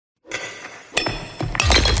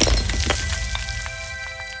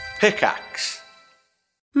Pickaxe.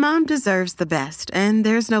 Mom deserves the best, and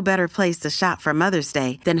there's no better place to shop for Mother's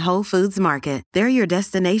Day than Whole Foods Market. They're your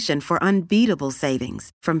destination for unbeatable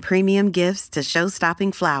savings, from premium gifts to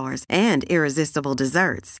show-stopping flowers and irresistible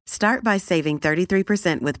desserts. Start by saving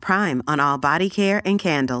 33% with Prime on all body care and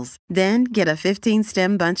candles. Then get a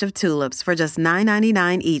 15-stem bunch of tulips for just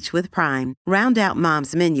 $9.99 each with Prime. Round out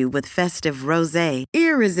Mom's menu with festive rosé,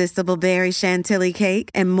 irresistible berry chantilly cake,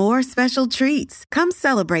 and more special treats. Come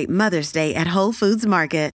celebrate Mother's Day at Whole Foods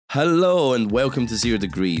Market. Hello and welcome to Zero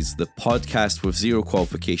Degrees, the podcast with zero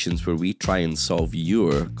qualifications where we try and solve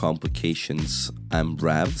your complications. I'm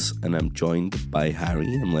Ravs and I'm joined by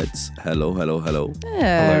Harry, and hello. Hello, Hello,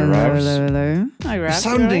 Hi,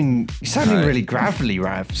 Ravs. You're sounding really gravelly,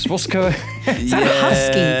 Ravs. What's going on?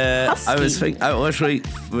 Husky. I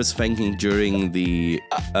was thinking during the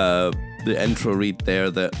intro read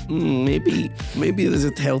there that maybe there's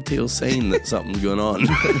a telltale sign that something's going on.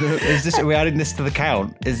 Are we adding this to the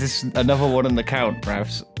count? Is this another one on the count,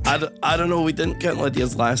 Ravs? I don't know. We didn't count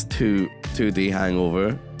Lydia's last two-day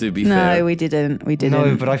hangover, to be fair. No, we didn't.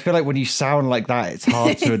 No, but I feel like when you sound like that, it's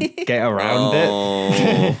hard to get around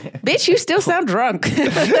it. Bitch, you still sound drunk.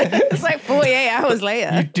 It's like 48 hours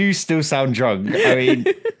later. You do still sound drunk. I mean,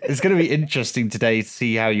 it's going to be interesting today to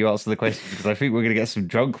see how you answer the question, because I think we're going to get some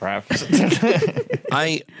drunk Ravs.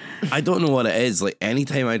 I don't know what it is. Like,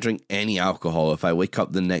 anytime I drink any alcohol, if I wake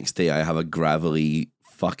up the next day, I have a gravelly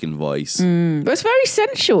fucking voice. But it's very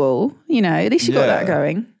sensual, at least you got that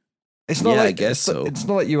going. It's not I guess so. It's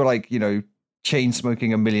not like you were like, chain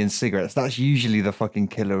smoking a million cigarettes. That's usually the fucking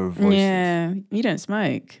killer of voices. Yeah, you don't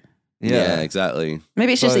smoke. Yeah, exactly.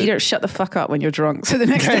 Maybe it's just that you don't shut the fuck up when you're drunk. So the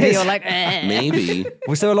next day you're like, eh. Maybe.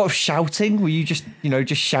 Was there a lot of shouting? Were you just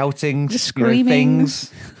shouting, just screaming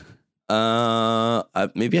things?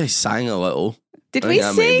 Maybe I sang a little. Did we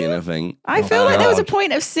sing? I feel like there was a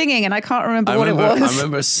point of singing and I can't remember what it was. I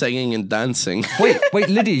remember singing and dancing. Wait,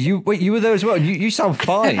 Lydia, you were there as well. You sound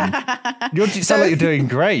fine. You sound like you're doing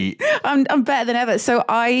great. I'm better than ever. So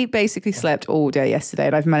I basically slept all day yesterday,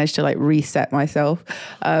 and I've managed to reset myself.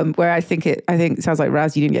 Where I think it sounds like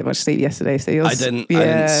Raz, you didn't get much sleep yesterday. So I didn't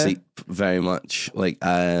sleep very much.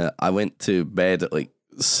 I went to bed at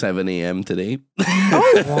 7 a.m. today.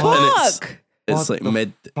 Oh fuck! It's like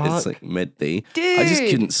midday. Dude. I just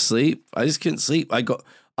couldn't sleep. I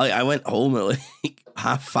went home at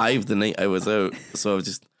 5:30 the night I was out. So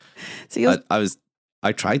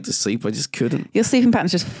I tried to sleep. I just couldn't. Your sleeping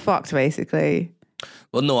pattern's just fucked, basically.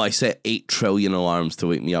 Well, no, I set 8 trillion alarms to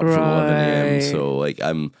wake me up from 11 a.m. So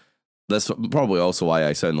that's probably also why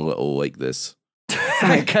I sound a little like this.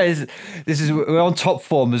 Because we're on top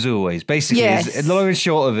form as always. Basically, yes. The long and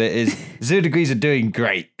short of it is 0 degrees are doing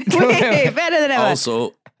great. Better than ever.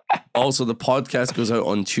 Also, the podcast goes out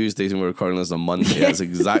on Tuesdays and we're recording this on Monday. That's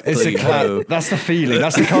exactly how. That's the feeling.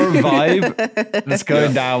 That's the current vibe that's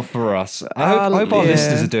going down for us. I hope our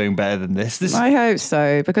listeners are doing better than this. I hope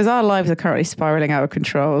so, because our lives are currently spiraling out of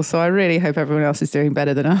control. So I really hope everyone else is doing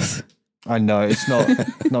better than us. I know, it's not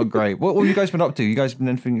great. What have you guys been up to? You guys been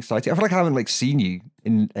anything exciting? I feel like I haven't seen you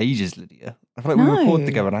in ages, Lydia. I feel like we recorded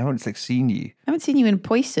together and I haven't seen you. I haven't seen you in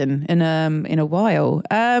Poison in a while.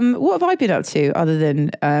 What have I been up to other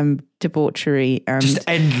than debauchery and just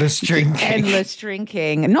endless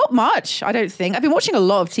drinking? Not much, I don't think. I've been watching a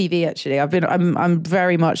lot of TV actually. I'm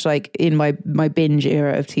very much in my binge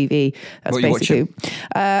era of TV. That's what basically.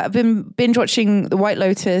 I've been binge watching The White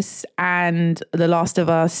Lotus and The Last of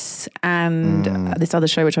Us and this other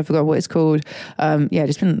show which I forgot what it's called.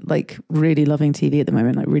 Just been really loving TV at the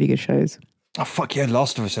moment. Really good shows. Oh fuck yeah!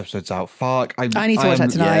 Last of Us episode's out. Fuck! I need to watch that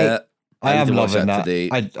tonight. Yeah, I am loving that. Today.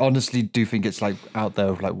 I honestly do think it's out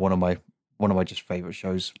there with one of my just favorite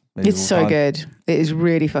shows. It's so good. It is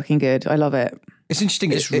really fucking good. I love it. It's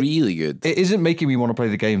interesting. It's really good. It isn't making me want to play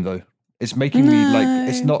the game though. It's making me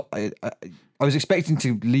it's not. I was expecting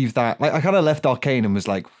to leave that. I kind of left Arcane and was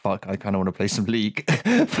like, fuck, I kind of want to play some League, but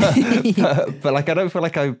I don't feel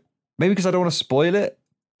like maybe because I don't want to spoil it,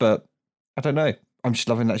 but I don't know. I'm just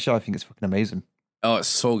loving that show. I think it's fucking amazing. Oh, it's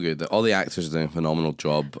so good. All the actors are doing a phenomenal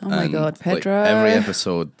job. Oh my God, Pedro. Every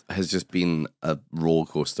episode has just been a roller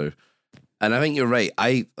coaster. And I think you're right.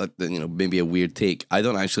 Maybe a weird take. I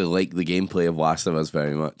don't actually like the gameplay of Last of Us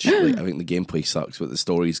very much. I think the gameplay sucks, but the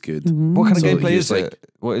story's good. What kind of gameplay is it?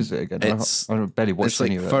 What is it again? I barely watched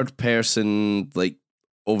any of it. Third person,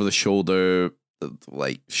 over the shoulder,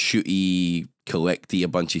 shooty, collecty, a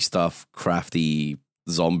bunch of stuff, crafty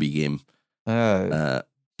zombie game. Oh.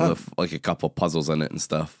 With a couple of puzzles in it and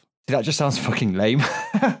stuff. See, that just sounds fucking lame.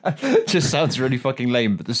 Just sounds really fucking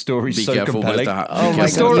lame, but the story's Be so careful with compelling. Oh my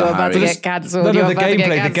god, you're about to get cancelled. No, You're the about to get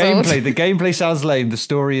gameplay. The cancelled. gameplay sounds lame. The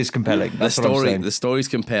story is compelling. That's what I'm saying. The story's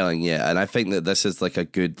compelling, yeah, and I think that this is like a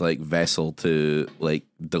good like vessel to like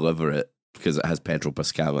deliver it because it has Pedro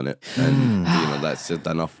Pascal in it, and that's just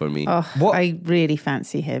enough for me. Oh, What- I really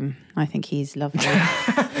fancy him. I think he's lovely.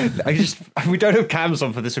 We don't have cams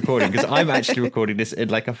on for this recording because I'm actually recording this in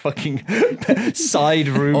like a fucking side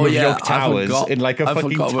room of yeah, York I Towers forgot- in like a I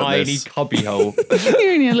fucking forgot about tiny this. cubby hole.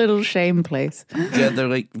 You're in your little shame place. Yeah, they're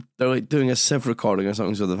like doing a Civ recording or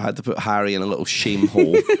something, so they've had to put Harry in a little shame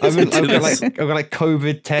hole. I've got like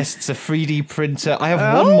COVID tests, a 3D printer. I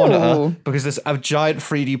have one monitor because there's a giant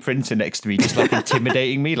 3D printer next to me, just like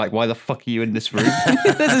intimidating me. Like, why the fuck are you in this room?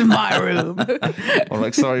 This is my room. I'm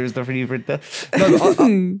like, sorry, it was the 3D printer. No,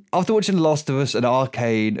 but after watching The Last of Us and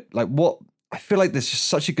Arcane, like what I feel like there's just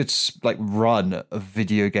such a good like run of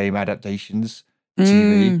video game adaptations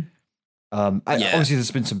TV. Obviously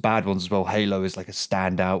there's been some bad ones as well. Halo is like a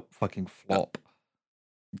standout fucking flop.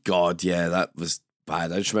 God, yeah, that was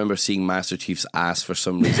bad. I just remember seeing Master Chief's ass for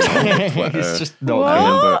some reason on Twitter. It's just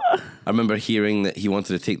not I remember hearing that he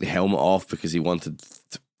wanted to take the helmet off because he wanted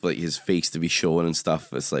like his face to be shown and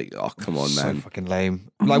stuff. It's like, oh come on, so man. fucking lame.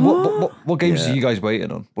 Like what games Yeah. are you guys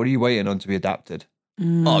waiting on? What are you waiting on to be adapted?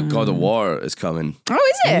 Oh, God of War is coming. Oh,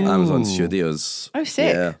 is it? Amazon Ooh. Studios. Oh,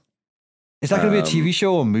 sick. Yeah, Is that going to be a Um, TV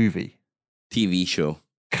show or a movie? TV show.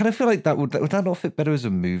 Kind of feel like that would that not fit better as a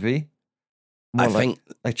movie? More I like, think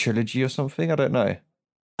like trilogy or something. I don't know.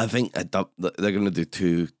 they're going to do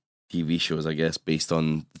 2 TV shows, I guess, based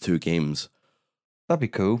on the 2 games. That'd be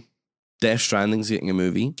cool. Death Stranding's getting a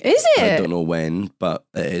movie. Is I it? don't know when, but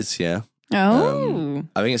it is, yeah. Oh.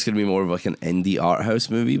 I think it's going to be more of like an indie art house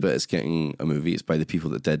movie, but it's getting a movie. It's by the people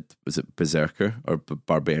that did, was it Berserker or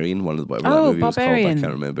Barbarian? One of the, whatever that movie was Barbarian. called. I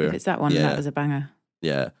can't remember. If it's that one, Yeah. that was a banger.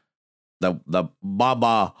 Yeah. The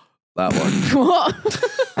Baba, that one. What?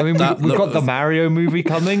 I mean, That- we've got the that- Mario movie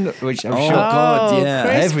coming, which I'm Oh, sure God, yeah.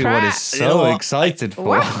 Chris everyone Pratt. is so You know what? excited for.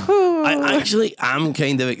 Wahoo. I actually am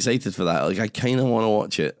kind of excited for that. Like, I kind of want to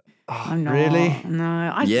watch it. I'm not. Really? No.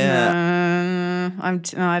 I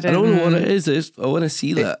don't. I don't know what it is. I want to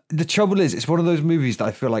see that. The trouble is, it's one of those movies that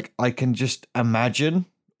I feel like I can just imagine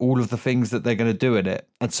all of the things that they're going to do in it,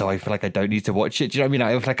 and so I feel like I don't need to watch it. Do you know what I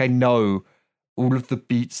mean? I feel like I know all of the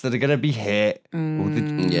beats that are going to be hit, all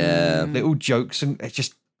the Yeah. little jokes, and it's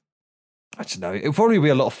just I don't know. It'll probably be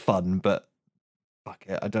a lot of fun, but fuck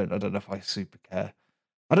it, I don't know if I super care.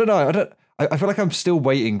 I don't know. I feel like I'm still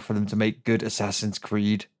waiting for them to make good Assassin's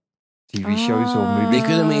Creed TV shows or They movies.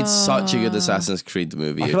 could have made such a good Assassin's Creed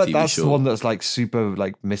movie I or feel like TV that's show. the one that's like super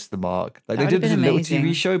like missed the mark. Like That they would've did a been little amazing.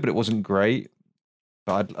 TV show, but it wasn't great.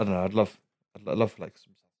 But I don't know. I'd love like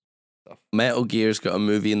some stuff. Metal Gear's got a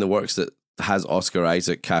movie in the works that has Oscar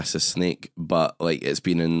Isaac cast as Snake, but like it's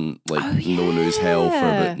been in like no lose hell for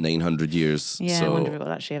yeah. about 900 years. Yeah, I so wonder if it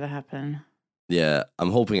will actually ever happen. yeah, I'm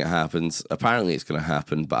hoping it happens. Apparently, it's going to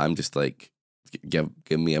happen, but I'm just like, give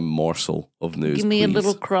me a morsel of news. Give me please. a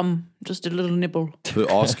little crumb, just a little nibble. Put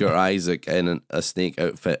Oscar Isaac in a snake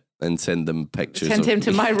outfit and send them pictures. Send of him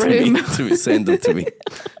to my me, room. send them to me.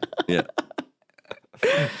 Yeah.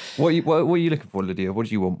 What are you looking for, Lydia? What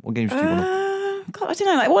do you want? What games do you want? God, I don't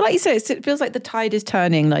know. Like, well, like you said, it feels like the tide is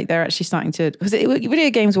turning. Like they're actually starting to, because video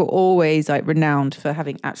games were always like renowned for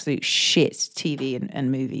having absolute shit TV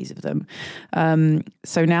and movies of them.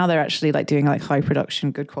 So now they're actually like doing like high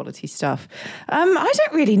production, good quality stuff. I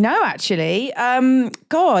don't really know actually.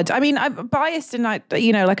 God, I mean, I'm biased and like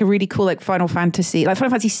like a really cool like Final Fantasy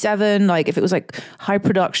VII. Like if it was like high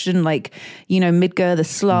production, like Midgar, the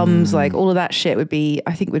slums, like all of that shit would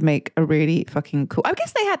make a really fucking cool. I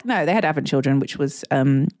guess they had Advent Children, which was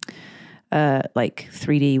like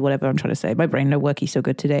 3D, whatever I'm trying to say. My brain no worky so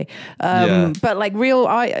good today. Yeah. But like real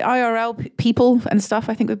IRL people and stuff,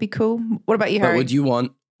 I think would be cool. What about you, But Harry? would you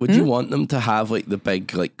want them to have like the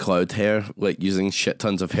big like cloud hair, like using shit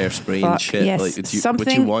tons of hairspray and Fuck, shit? yes. Like, would you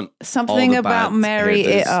something want something all the about bad marry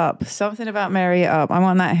it hairdos? up. Something about marry it up. I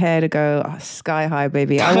want that hair to go sky high,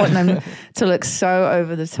 baby. I want them to look so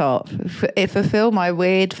over the top. It fulfill my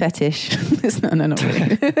weird fetish. no, not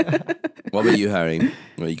really. What about you, Harry?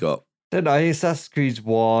 What you got? Don't know. Assassin's Creed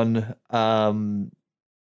 1.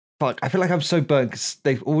 Fuck, I feel like I'm so burnt because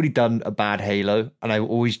they've already done a bad Halo, and I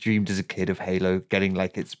always dreamed as a kid of Halo getting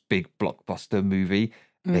like its big blockbuster movie.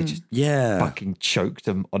 They just Yeah. fucking choked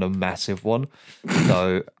them on a massive one.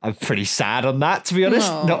 So I'm pretty sad on that, to be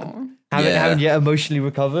honest. Aw. Not Yeah. haven't yet emotionally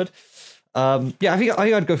recovered. Yeah, I think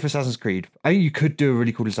I'd go for Assassin's Creed. I think you could do a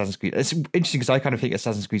really cool Assassin's Creed. It's interesting because I kind of think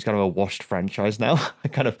Assassin's Creed's kind of a washed franchise now. I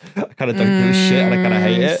kind of don't give a shit, and I kind of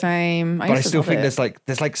hate it. Same. But I still think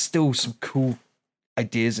there's still some cool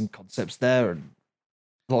ideas and concepts there, and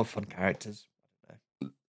a lot of fun characters.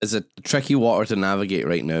 It's a tricky water to navigate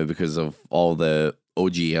right now because of all the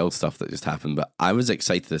OGL stuff that just happened. But I was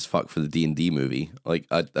excited as fuck for the D&D movie. Like,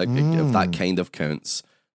 if that kind of counts.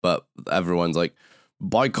 But everyone's like,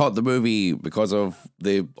 boycott the movie because of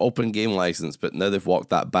the open game license. But now they've walked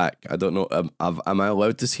that back. I don't know. Am I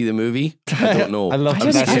allowed to see the movie? I don't know. I love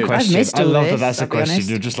that that's a question. I love that that's a question.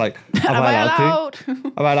 You're just like, am I allowed to?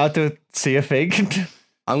 Am I allowed to see a thing?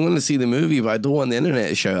 I'm going to see the movie, but I don't want the internet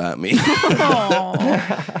to shout at me.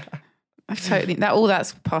 I've totally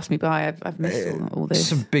that's passed me by. I've missed all this.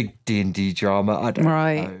 Some big D&D drama. I don't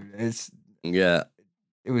know.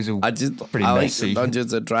 It was all pretty messy. Like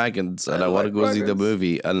Dungeons and Dragons, and I want to go see the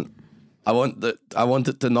movie, and I want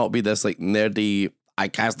it to not be this like nerdy I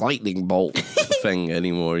cast lightning bolt thing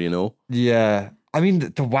anymore. You know? Yeah, I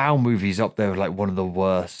mean the WoW movie's up there with like one of the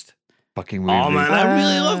worst fucking movies. Oh man, I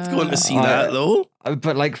really loved going to see that though.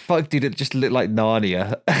 But like, fuck, dude, it just looked like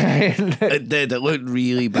Narnia. It did. It looked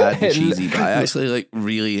really bad and cheesy, but I actually like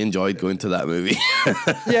really enjoyed going to that movie.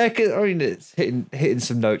 Yeah, cause, I mean, it's hitting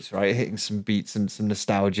some notes, right? Hitting some beats and some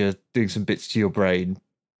nostalgia, doing some bits to your brain.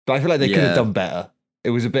 But I feel like they could have done better.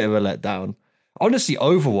 It was a bit of a letdown. Honestly,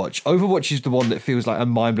 Overwatch is the one that feels like I'm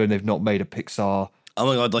mind blown they've not made a Pixar. Oh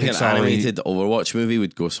my god, like an animated Overwatch movie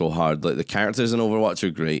would go so hard. Like the characters in Overwatch are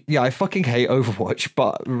great. Yeah, I fucking hate Overwatch,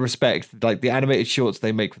 but respect. Like the animated shorts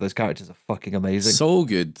they make for those characters are fucking amazing. So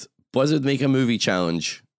good. Blizzard make a movie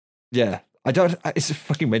challenge. Yeah. It's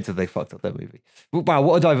fucking mental they fucked up that movie. Wow,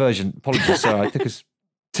 what a diversion. Apologies, sorry. I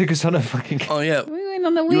took us on a fucking... Oh yeah. We went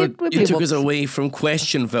on a weird... You took us away from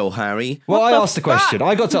Questionville, Harry. Well, I asked the question.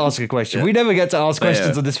 I got to ask a question. Yeah. We never get to ask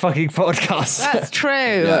questions on this fucking podcast. That's true.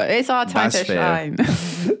 Yeah. It's our time to shine.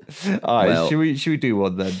 All right, should we do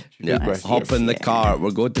one then? Hop in the car.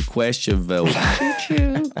 We're going to Questionville.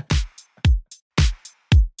 Choo-choo.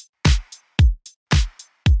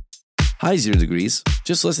 Hi, 0 Degrees.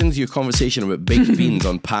 Just listening to your conversation about baked beans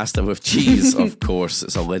on pasta with cheese. Of course,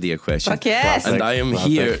 it's a Lydia question. Fuck yes. And I am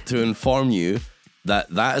here to inform you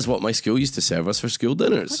that is what my school used to serve us for school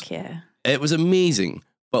dinners. Fuck yeah. It was amazing,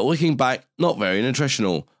 but looking back, not very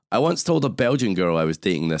nutritional. I once told a Belgian girl I was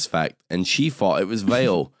dating this fact, and she thought it was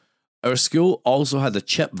vile. Our school also had a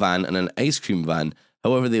chip van and an ice cream van.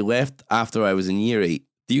 However, they left after I was in year 8.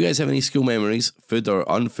 Do you guys have any school memories, food or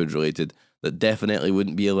unfood related, that definitely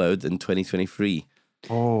wouldn't be allowed in 2023?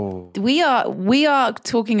 Oh, we are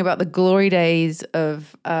talking about the glory days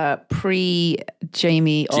of pre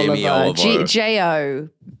Jamie Oliver. J-O.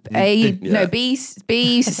 A no B C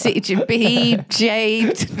B J BJ.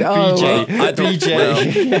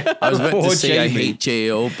 I was about to say I hate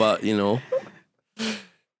J-O, but you know.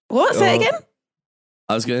 What? Say it again?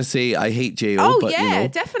 I was going to say I hate J-O. Oh, but, yeah, you know.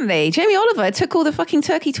 definitely. Jamie Oliver took all the fucking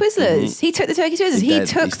turkey Twizzlers. Mm-hmm. He took the turkey Twizzlers.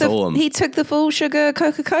 He took the full sugar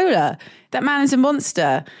Coca-Cola. That man is a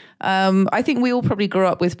monster. I think we all probably grew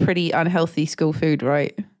up with pretty unhealthy school food,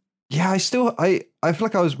 right? Yeah, I feel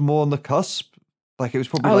like I was more on the cusp. Like it was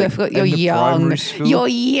probably. Oh, like I forgot. You're young. You're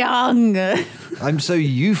young. I'm so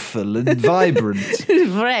youthful and vibrant.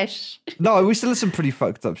 Fresh. No, we still had some pretty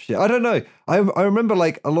fucked up shit. I don't know. I remember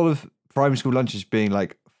like a lot of primary school lunches being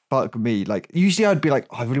like, fuck me. Like usually I'd be like,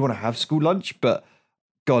 I really want to have school lunch, but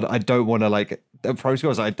God, I don't want to like. At primary school,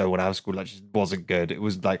 I was like, I don't want to have school lunch. It wasn't good. It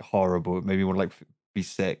was like horrible. It made me want to like be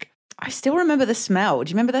sick. I still remember the smell.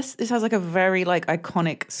 Do you remember this? This has like a very like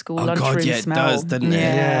iconic school lunchroom smell. It does, doesn't it?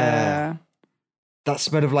 Yeah. That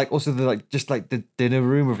smell of like also the like just like the dinner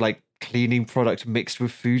room of like cleaning product mixed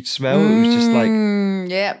with food smell. It was just like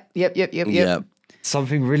Yep.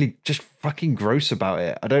 Something really just fucking gross about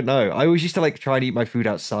it. I don't know. I always used to like try and eat my food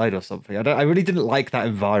outside or something. I really didn't like that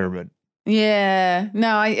environment. Yeah.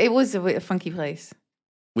 No, it was a funky place.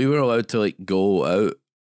 We were allowed to like go out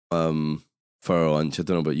for our lunch. I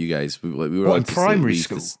don't know about you guys. We were in primary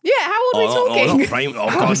school. Yeah, how old are we talking?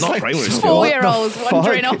 Not primary school. 4-year-olds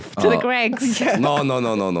wandering off to the Greggs. No.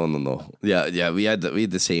 Yeah. We had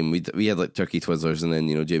the same. We had like turkey Twizzlers, and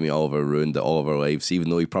then Jamie Oliver ruined all of our lives.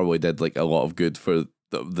 Even though he probably did like a lot of good for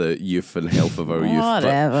the youth and health of our youth.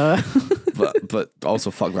 Whatever. But also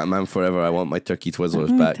fuck that man forever. I want my turkey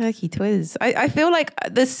Twizzlers back. Turkey Twiz. I feel like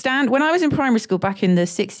when I was in primary school back in the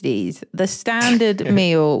 60s, the standard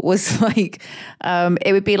meal was like,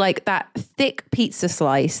 it would be like that thick pizza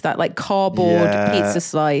slice, that like cardboard pizza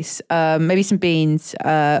slice, maybe some beans,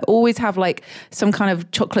 always have like some kind of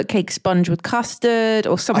chocolate cake sponge with custard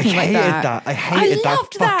or something like that. I hated that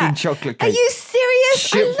fucking chocolate cake. Are you serious?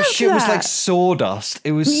 Shit was like sawdust.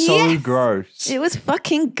 It was so gross. It was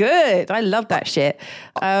fucking good. I love that shit.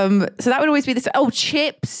 So that would always be this. Oh,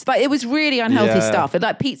 chips. Like it was really unhealthy stuff.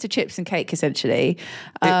 Like pizza, chips, and cake, essentially.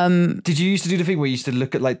 Did you used to do the thing where you used to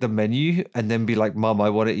look at like the menu and then be like, "Mum, I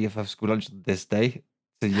want to eat for school lunch this day,"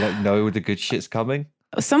 so you like know the good shit's coming?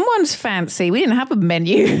 Someone's fancy. We didn't have a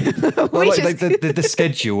menu. Well, like the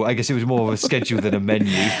schedule. I guess it was more of a schedule than a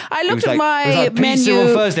menu. I looked at my menu on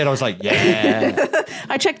Thursday, and I was like, yeah.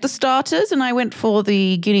 I checked the starters, and I went for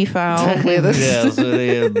the guinea fowl with so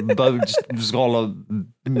the just all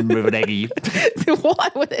with an eggy.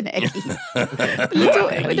 What with an eggy?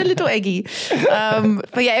 With a little eggy.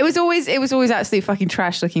 But yeah, it was always absolutely fucking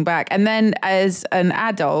trash looking back. And then as an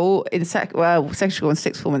adult in secondary school and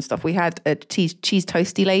sixth form and stuff, we had a cheese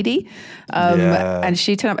toasty lady, and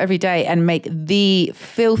she'd turn up every day and make the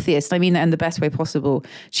filthiest, I mean that in the best way possible,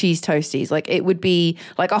 cheese toasties. Like it would be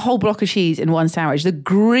like a whole block of cheese in one sandwich. The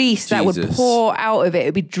grease that would pour out of it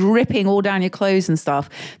would be dripping all down your clothes and stuff.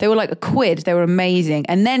 They were like a quid. They were amazing.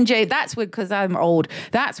 And then because I'm old,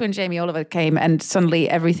 that's when Jamie Oliver came, and suddenly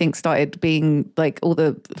everything started being like, all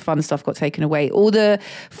the fun stuff got taken away. All the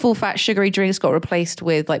full fat sugary drinks got replaced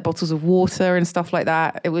with like bottles of water and stuff like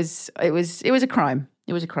that. It was a crime.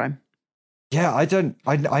 It was a crime. Yeah,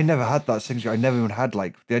 I never had that thing. I never even had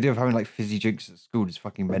like the idea of having like fizzy drinks at school is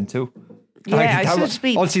fucking mental. Yeah,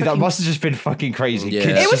 honestly, that must have just been fucking crazy. Yeah.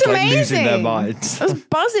 Kids it was just, amazing. Like, losing their minds. I was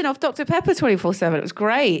buzzing off Dr. Pepper 24/7. It was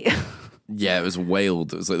great. Yeah, it was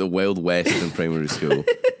wild. It was like the Wild West in primary school.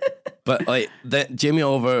 But like Jamie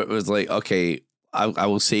Oliver was like, okay, I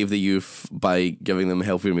will save the youth by giving them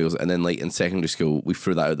healthier meals. And then like in secondary school, we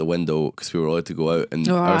threw that out the window because we were allowed to go out. And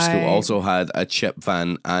our school also had a chip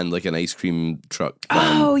van and like an ice cream truck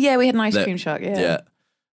van. Oh yeah, we had an ice cream truck. Yeah.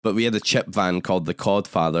 But we had a chip van called the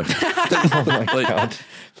Codfather. Oh my God.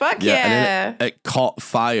 Fuck yeah. And then it caught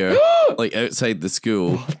fire like outside the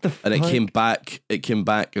school. What the fuck? And it came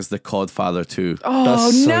back as the Codfather 2. Oh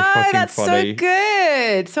That's so no, fucking that's funny. so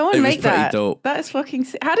good. Someone It was make pretty that. dope. That is fucking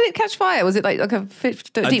how did it catch fire? Was it like a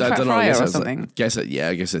deep fat I fryer guess or it's something?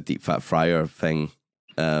 I guess a deep fat fryer thing.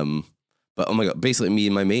 But oh my God, basically me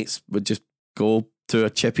and my mates would just go to a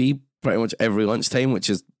chippy pretty much every lunchtime, which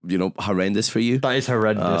is, horrendous for you. That is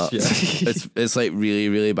horrendous. Yeah. It's like really,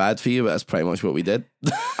 really bad for you, but that's pretty much what we did.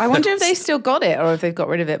 I wonder if they still got it or if they've got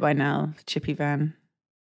rid of it by now, Chippy Van.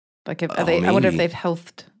 Like, I wonder if maybe. they've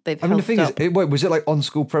healthed. I mean, the thing is, was it like on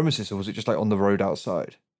school premises or was it just like on the road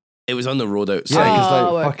outside? It was on the road outside. Yeah,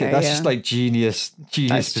 because fuck okay, it, that's yeah. just like genius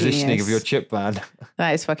That's positioning genius. of your chip van.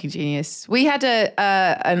 That is fucking genius. We had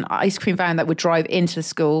an ice cream van that would drive into the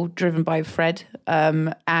school, driven by Fred,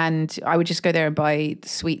 and I would just go there and buy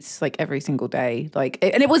sweets like every single day.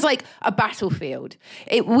 And it was like a battlefield.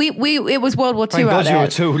 It was World War II Thank out God there. you're a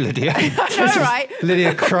tool, Lydia. I know, right?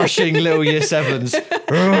 Lydia crushing little year sevens. Oh,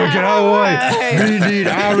 get out of the way. We need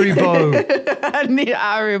Haribo. I need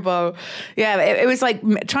Haribo. Yeah, it was like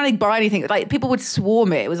trying to buy anything. Like people would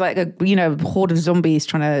swarm it. It was like a horde of zombies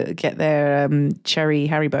trying to get their cherry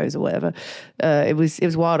Haribos or whatever. It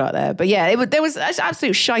was wild out there. But yeah, there was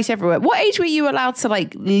absolute shite everywhere. What age were you allowed to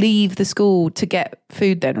like leave the school to get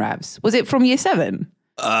food then, Ravs? Was it from year 7?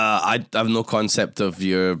 I have no concept of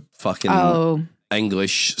your fucking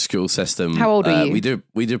English school system. How old were you?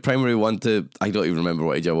 We do primary 1 to, I don't even remember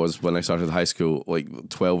what age I was when I started high school, like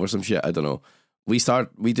 12 or some shit. I don't know. We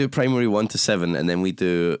do primary 1 to 7, and then we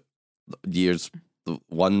do years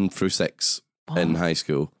 1 through 6 in high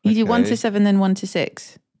school. You do 1 to 7, then 1 to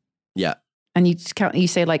 6. Yeah. And you just count. You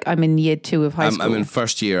say like I'm in year 2 of high school. I'm in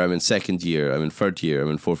first year. I'm in second year. I'm in third year. I'm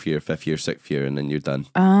in fourth year, fifth year, sixth year, and then you're done.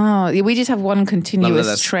 Oh, yeah, we just have one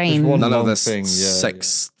continuous train. one None of long this thing,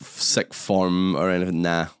 sixth form or anything.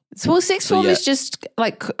 Nah. So sixth form is just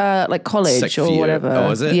like college Sixth or year. whatever.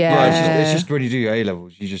 Oh, is it? Yeah, It's just when you do your A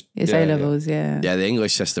levels, you just it's A levels. Yeah. Yeah, the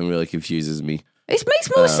English system really confuses me. It makes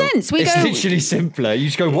more sense. It's literally simpler. You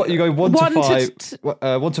just go what you go 1 to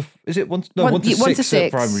 5. 1 to is it 1? No, 1 to 6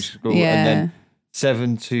 at primary school, yeah. and then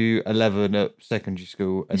 7 to 11 at secondary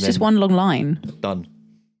school, and It's then just one long line. done.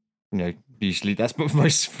 Usually that's what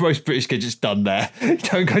most British kids just done there.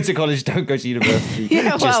 Don't go to college. Don't go to university.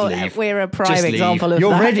 Yeah, just well, leave. we're a prime Just leave. example of You're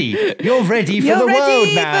that. ready. You're ready for You're the ready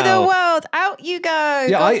world now. for the world. child. Out you go.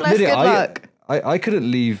 Yeah, God bless, good luck. I couldn't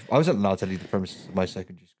leave. I wasn't allowed to leave the premises of my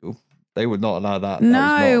secondary school. They would not allow that.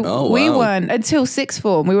 No, we wow. weren't until sixth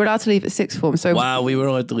form. We were allowed to leave at sixth form. So Wow, we were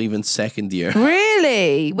allowed to leave in second year.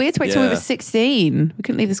 really, we had to wait till we Yeah. were 16. We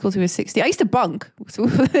couldn't leave the school till we were 16. I used to bunk. So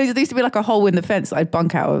there used to be like a hole in the fence that I'd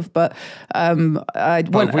bunk out of, but I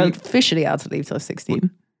wasn't officially allowed to leave till I was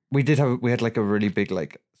 16. We had like a really big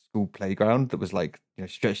like school playground that was like, you know,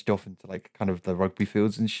 stretched off into like kind of the rugby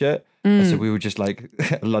fields and shit. And so we would just like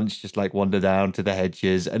at lunch just like wander down to the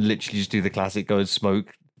hedges and literally just do the classic go and smoke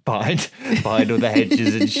behind all the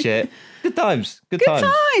hedges and shit. Good times. Good times.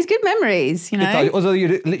 Good memories, you know. Good times. Although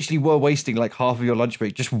you literally were wasting like half of your lunch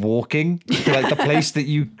break just walking to like the place that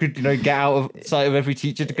you could, you know, get out of sight of every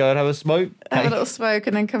teacher to go and have a smoke. Have a little smoke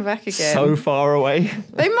and then come back again. So far away.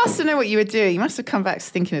 They must have known what you were doing. You must have come back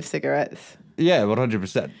thinking of cigarettes. Yeah,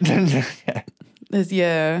 100%.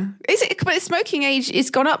 Yeah. But smoking age is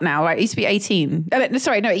gone up now, right? It used to be 18.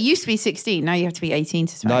 Sorry, no, it used to be 16. Now you have to be 18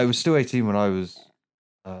 to smoke. No, it was still 18 when I was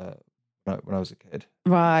when I was a kid.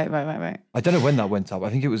 Right. I don't know when that went up. I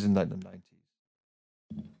think it was in like the 90s.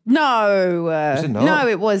 No. Was it not? No,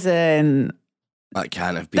 it wasn't. That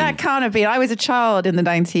can't have been. That can't have been. I was a child in the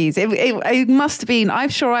 90s. It must have been. I'm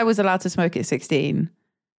sure I was allowed to smoke at 16.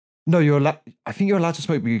 No, you're allowed. I think you're allowed to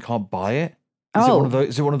smoke, but you can't buy it.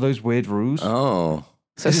 Is it one of those weird rules? Oh.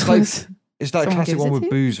 So It's that someone classic gives one it with to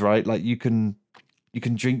you? booze, right? Like you can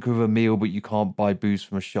drink with a meal, but you can't buy booze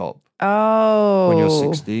from a shop Oh. when you're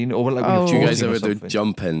 16 or like when you're Do you 14 guys or ever do something.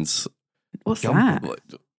 jump-ins? What's Jump- that? Like,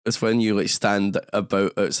 it's when you like stand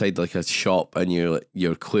about outside like a shop and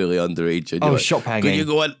you're clearly underage. And you're like, shop hanging. Could you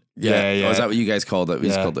go in? Yeah. Oh, is that what you guys called it? We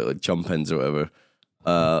just Yeah. called it like jump-ins or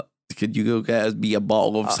whatever. Could you go get me a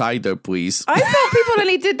bottle of cider, please? I thought people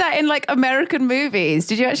only did that in like American movies.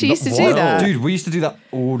 Did you actually used to do What? that? Dude, we used to do that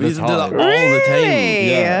all the We used to time. do that all the time.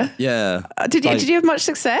 Really? Yeah. Did you have much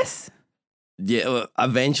success? Yeah, well,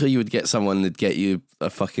 eventually you would get someone that'd get you a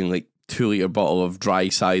fucking like 2-liter bottle of dry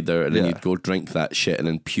cider and then Yeah. you'd go drink that shit and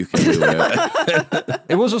then puke everywhere.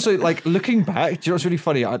 It was also like looking back. Do you know what's really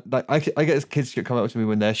funny? I get kids that come up to me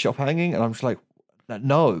when they're shop hanging, and I'm just like,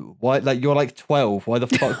 no, why? Like you're like 12. Why the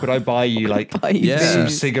fuck would I buy you like Buy you some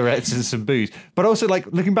booze. cigarettes and some booze? But also like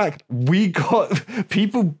looking back,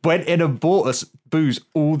 people went in and bought us booze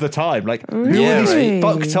all the time. Like who Yeah, are these right.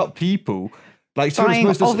 fucked up people? Like so Buying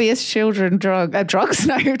it's supposed to. obvious children drugs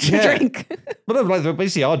no to Yeah. drink. But they're like, they're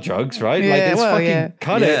basically our drugs, right? like Yeah, it's well, fucking yeah.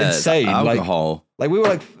 kind of insane. Alcohol. Like we were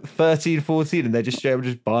like 13, 14, and they're just straight up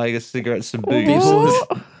just buying us cigarettes and booze.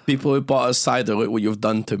 People who bought us cider, look what you've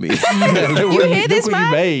done to me. Look You what hear this, look what man?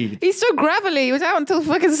 you made. He's so gravelly. He was out until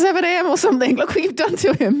fucking 7 a.m. or something. Look what you've done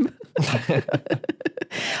to him.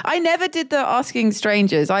 I never did the asking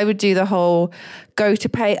strangers. I would do the whole go to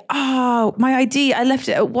pay. Oh, my ID. I left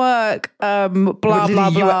it at work. Blah, But blah, you blah.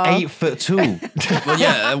 were 8'2". Well,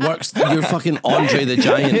 yeah, it works. You're fucking Andre the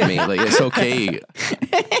Giant, mate. Like, it's okay.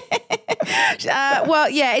 Well,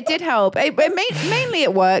 yeah, it did help. Mainly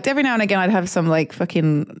it worked. Every now and again, I'd have some like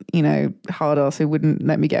fucking, hard ass who wouldn't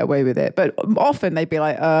let me get away with it. But often they'd be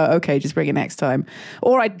like, okay, just bring it next time.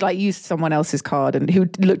 Or I'd like use someone else's card and who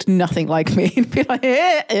looked nothing like me and be like,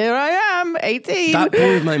 here I am, 18. That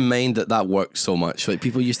blows my mind that works so much. Like,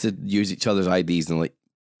 people used to use each other's IDs and like,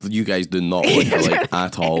 you guys do not look alike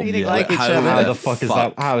at all. Anything like each how other. How the fuck is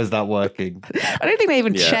that? How is that working? I don't think they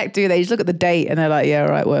even Yeah. check, do they? Just look at the date and they're like, yeah, all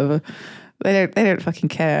right, whatever. They don't fucking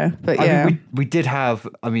care. But yeah. I mean, we did have.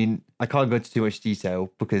 I mean, I can't go into too much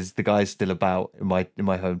detail because the guy's still about in my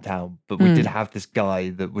hometown. But we did have this guy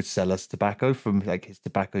that would sell us tobacco from like his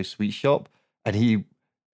tobacco sweet shop, and he.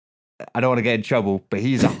 I don't want to get in trouble, but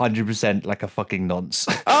he's 100% like a fucking nonce.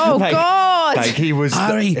 Oh, God. Like he was.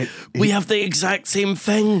 Harry, we have the exact same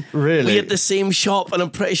thing. Really? We had the same shop, and I'm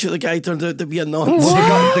pretty sure the guy turned out to be a nonce.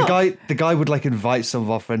 The guy would like invite some of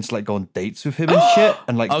our friends to like go on dates with him and shit,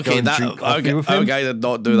 and like go Okay, and drink coffee with our him. guy did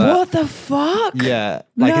not do that. What the fuck? Yeah,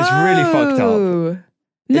 like it's really fucked up.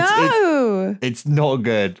 No. It's not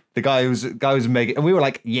good. The guy was mega, and we were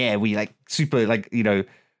like, yeah, we like super like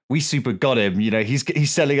we super got him.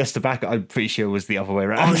 He's selling us tobacco. I'm pretty sure it was the other way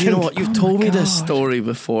around. Oh, you know what? You've told me this God. story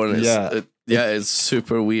before, and it's it's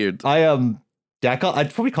super weird. I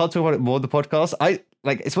probably can't talk about it more on the podcast.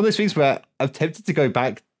 It's one of those things where I'm tempted to go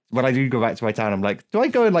back. When I do go back to my town, I'm like, do I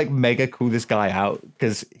go and like mega call this guy out?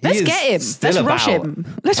 Because Let's get him. Let's rush him.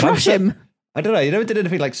 Let's rush him. I don't know. He never did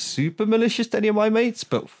anything like super malicious to any of my mates,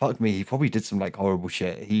 but fuck me, he probably did some like horrible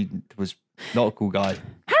shit. He was not a cool guy.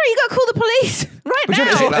 Harry, you got to call the police right But you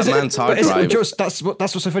know, now. That man's hard drive. that's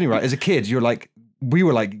what's so funny, right? As a kid, we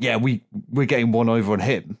were like, yeah, we're getting one over on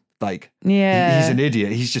him. Like, Yeah. he's an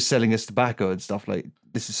idiot. He's just selling us tobacco and stuff. Like,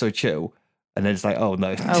 this is so chill. And then it's like, oh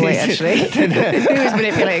no. Oh wait, actually, who was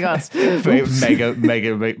manipulating us? mega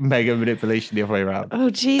manipulation the other way around. Oh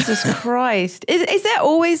Jesus Christ! Is there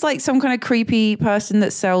always like some kind of creepy person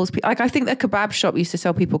that sells? Like I think the kebab shop used to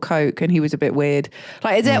sell people coke, and he was a bit weird.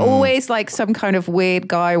 Like, is there always like some kind of weird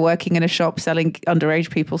guy working in a shop selling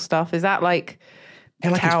underage people stuff? Is that like,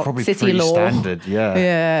 It's probably city pretty law? standard. Yeah.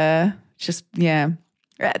 Yeah, just yeah.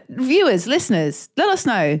 Viewers, listeners, let us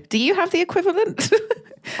know. Do you have the equivalent?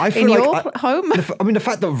 I feel in like your home? the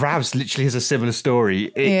fact that Ravs literally has a similar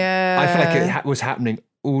story. I feel like it was happening.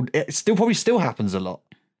 It probably still happens a lot.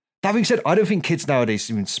 That being said, I don't think kids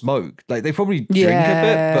nowadays even smoke. Like they probably drink a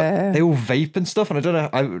bit, but they all vape and stuff. And I don't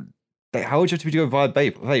know. How old do you have to be to go via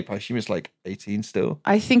vape? I assume it's like 18 still.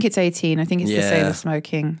 I think it's 18. I think it's the same as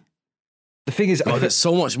smoking. The thing is, it's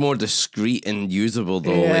so much more discreet and usable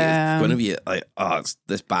though. Like it's going to be like, it's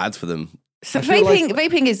this bad for them. So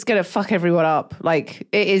vaping is going to fuck everyone up. Like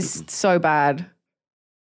it is so bad.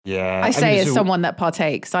 Yeah, I say as someone that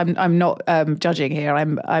partakes. I'm not judging here.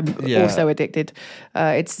 I'm also addicted.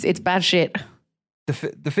 It's bad shit. The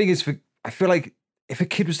thing is, I feel like if a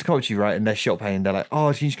kid was to come up to you, right, and they're shopping, they're like,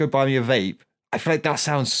 "Oh, can you just go buy me a vape?" I feel like that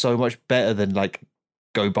sounds so much better than like,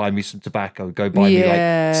 "Go buy me some tobacco, go buy me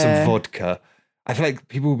like some vodka." I feel like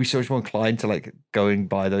people will be so much more inclined to like go and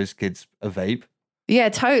buy those kids a vape. Yeah,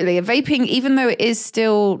 totally. Vaping, even though it is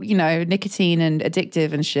still, nicotine and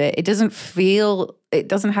addictive and shit, it doesn't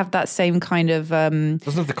have that same kind of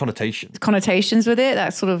doesn't have the connotations with it.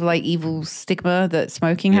 That sort of like evil stigma that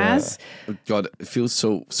smoking has. God, it feels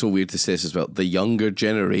so weird to say this as well. The younger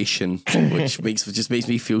generation, which just makes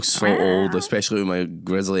me feel so old, especially with my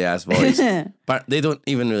grizzly ass voice. But they don't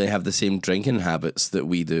even really have the same drinking habits that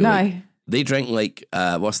we do. No. Like, they drink like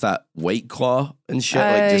what's that, White Claw and shit,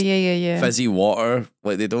 like just fizzy water.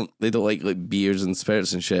 Like they don't like beers and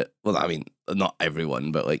spirits and shit. Well, I mean, not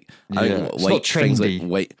everyone, but like I think white things like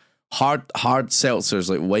white hard seltzers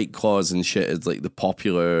like White Claws and shit is like the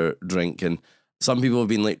popular drink. And some people have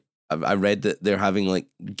been like, I read that they're having like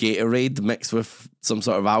Gatorade mixed with some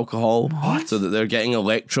sort of alcohol, so that they're getting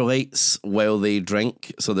electrolytes while they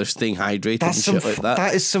drink, so they're staying hydrated and shit like that.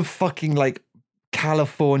 That is some fucking like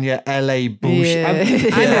California, LA bullshit. I'm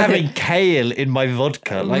having kale in my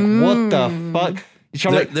vodka. Like, what the fuck?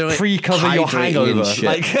 You're trying to like pre-cover your hangover.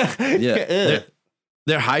 Like,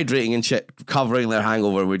 they're hydrating and shit, covering their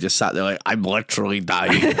hangover. We just sat there like, I'm literally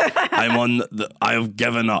dying. I've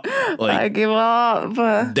given up. Like, I give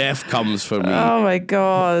up. Death comes for me. Oh my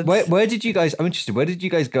God. Where did you guys? I'm interested. Where did you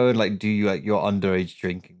guys go and like do you like your underage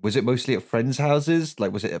drinking? Was it mostly at friends' houses?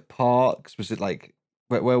 Like, was it at parks? Was it like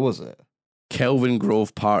where was it? Kelvin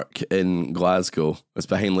Grove Park in Glasgow. It's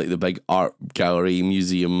behind like the big art gallery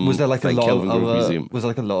museum. Was there like a lot Kelvin of Grove other, Museum. was there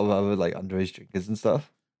like a lot of other like underage drinkers and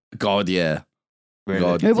stuff? God, yeah. Really?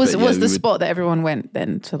 God, It was the spot that everyone went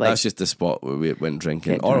then to like. That's just the spot where we went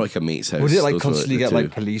drinking, or like a mate's house. Would it like Those were, constantly the get two.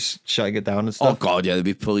 like police shutting it down and Oh stuff? God, yeah, there'd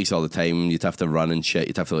be police all the time. You'd have to run and shit.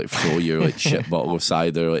 You'd have to like throw your like shit bottle of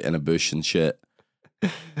cider like in a bush and shit.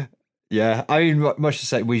 Yeah, I mean, much to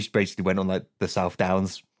say, we just basically went on like the South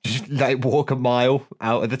Downs, just like walk a mile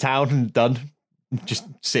out of the town and done. Just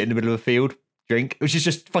sit in the middle of a field, drink, which is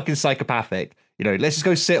just fucking psychopathic. Let's just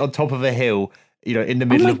go sit on top of a hill, in the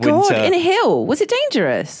middle of winter. Oh my God, in a hill. Was it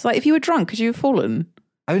dangerous? Like if you were drunk, could you have fallen?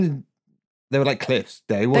 I mean, they were like cliffs.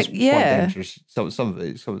 It was quite dangerous. Some of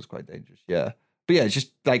it was quite dangerous, yeah. But yeah,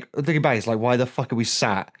 just like thinking back, it's like, why the fuck are we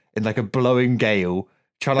sat in like a blowing gale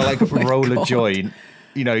trying to like roll a joint?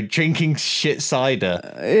 Drinking shit cider.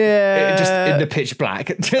 Yeah. Just in the pitch black.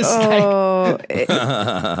 Just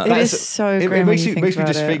it is so grim. It makes me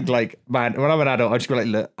just think like, man, when I'm an adult, I just go like,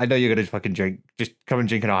 look, I know you're gonna fucking drink. Just come and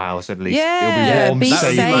drink in our house at least. Yeah, it'll be warm, be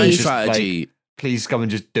safe. safe. Just, strategy. like, please come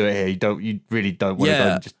and just do it here. You really don't want to go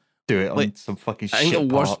and just do it on some fucking shit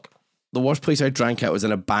park. The worst place I drank at was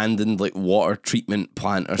an abandoned like water treatment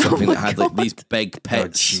plant or something that had like these big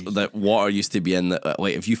pits that water used to be in. That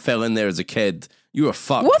like if you fell in there as a kid, you were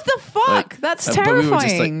fucked. What the fuck? That's terrifying. But we were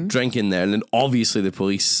just like drinking there, and then obviously the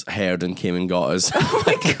police heard and came and got us. Oh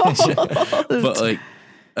my God. But like,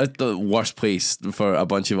 it's the worst place for a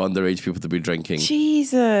bunch of underage people to be drinking.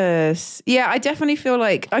 Jesus. Yeah, I definitely feel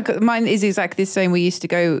like mine is exactly the same. We used to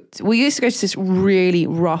go to this really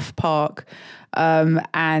rough park.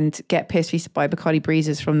 And get pissed. We used to buy Bacardi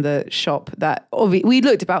Breezes from the shop that we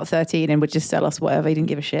looked about 13 and would just sell us whatever. He didn't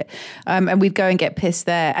give a shit. And we'd go and get pissed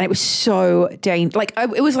there. And it was so dangerous.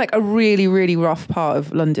 It was like a really, really rough part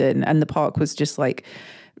of London. And the park was just like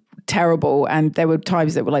terrible. And there were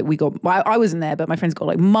times that were like, I wasn't there, but my friends got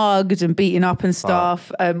like mugged and beaten up and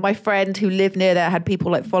stuff. My friend who lived near there had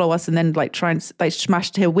people like follow us and then like try and like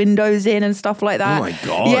smash her windows in and stuff like that. Oh my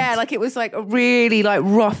God. Yeah, like it was like a really like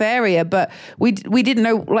rough area, but we didn't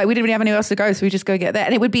know, like we didn't really have anywhere else to go, so we just go get there.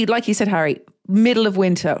 And it would be, like you said, Harry, middle of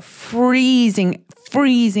winter, freezing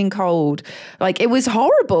cold. Like it was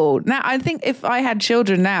horrible. Now I think if I had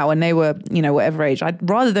children now and they were, you know, whatever age, I'd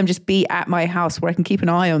rather them just be at my house where I can keep an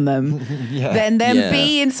eye on them than them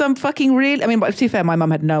be in some fucking real. I mean, but to be fair, my mum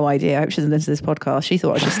had no idea. I hope she doesn't listen to this podcast. She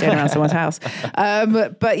thought I was just staying around someone's house.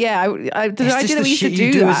 But yeah, the idea that we used to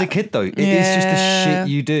do that as a kid though. It is just the shit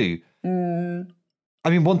you do. I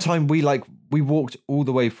mean, one time we walked all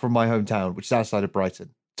the way from my hometown, which is outside of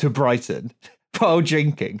Brighton, to Brighton while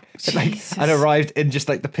drinking, and arrived in just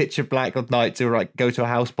like the pitch of black of night to like go to a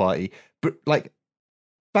house party, but like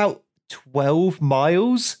about 12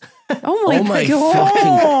 miles. Oh my fucking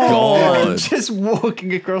God. Just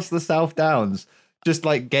walking across the South Downs, just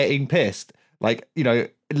like getting pissed, like, you know,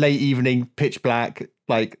 late evening, pitch black,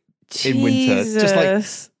 like in winter. Just like,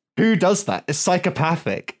 who does that? It's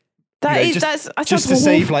psychopathic. That's just to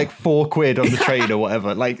save like £4 on the train or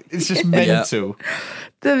whatever. Like, it's just mental.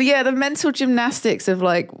 The mental gymnastics of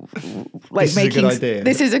like this making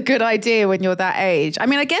this is a good idea when you're that age. I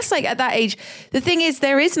mean, I guess like at that age, the thing is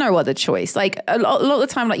there is no other choice. Like a lot of the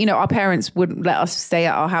time, like, you know, our parents wouldn't let us stay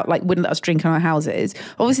at our house, like wouldn't let us drink in our houses.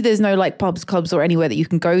 Obviously, there's no like pubs, clubs, or anywhere that you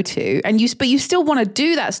can go to, but you still want to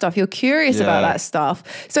do that stuff. You're curious about that stuff,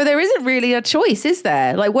 so there isn't really a choice, is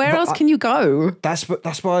there? Like, where else can you go? That's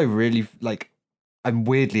why I really like. I'm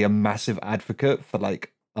weirdly a massive advocate for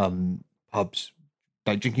like pubs.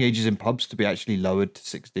 Like drinking ages in pubs to be actually lowered to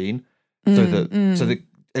 16, so that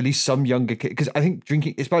at least some younger kids, because I think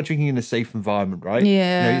it's about drinking in a safe environment, right?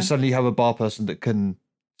 Yeah. You know, suddenly you have a bar person that can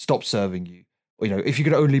stop serving you. Or, you know, if you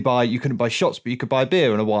couldn't buy shots, but you could buy a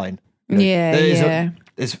beer and a wine. You know,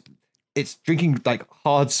 it's drinking like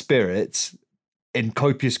hard spirits in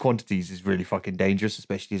copious quantities is really fucking dangerous,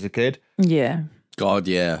 especially as a kid. Yeah. God,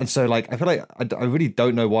 yeah. And so, like, I feel like I really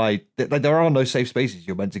don't know why. Like, there are no safe spaces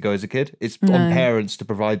you're meant to go as a kid. It's on parents to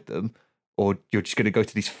provide them, or you're just going to go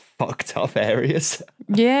to these fucked up areas.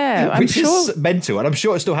 Yeah, which is mental, and I'm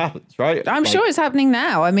sure it still happens, right? I'm sure it's happening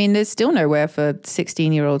now. I mean, there's still nowhere for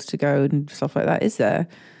 16-year-olds to go and stuff like that, is there?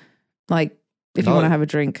 Like, if you want to have a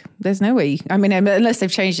drink, there's no way. I mean, unless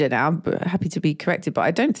they've changed it now, I'm happy to be corrected, but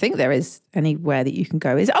I don't think there is anywhere that you can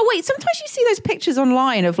go. Wait, sometimes you see those pictures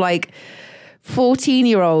online of like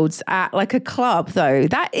 14-year-olds at like a club, though.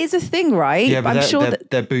 That is a thing, right? Yeah, but I'm sure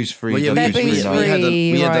they're booze free. Well, yeah,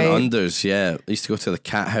 we had right. an Unders, yeah. I used to go to the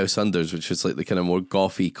Cat House Unders, which was like the kind of more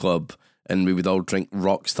gothy club, and we would all drink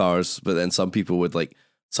rock stars, but then some people would like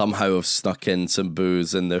somehow have snuck in some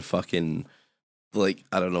booze in their fucking, like,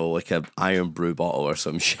 I don't know, like a Iron Brew bottle or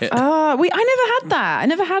some shit. I never had that. I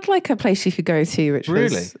never had like a place you could go to, which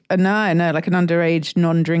was no, like an underage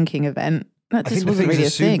non-drinking event. That just wasn't really a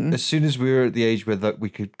thing. As soon as we were at the age where we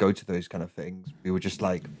could go to those kind of things, we were just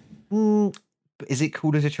like, is it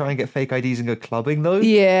cooler to try and get fake IDs and go clubbing though?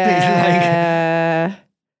 Yeah.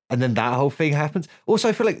 And then that whole thing happens. Also,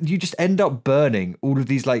 I feel like you just end up burning all of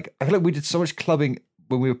these, like, I feel like we did so much clubbing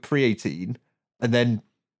when we were pre-18, and then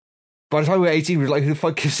by the time we were 18, we were like, who the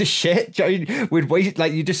fuck gives a shit? Do you know what I mean? We'd wait,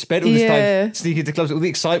 like, you just spent all this time sneaking to clubs. All the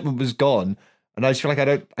excitement was gone. And I just feel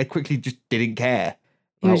like I quickly just didn't care.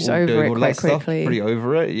 You were just over it quite quickly. Pretty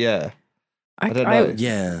over it, yeah. I don't know.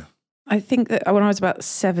 Yeah. I think that when I was about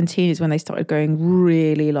 17 is when they started going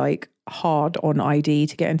really like hard on ID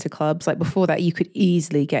to get into clubs. Like before that, you could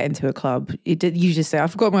easily get into a club. You just say, I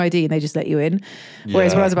forgot my ID, and they just let you in.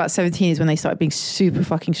 Whereas when I was about 17 is when they started being super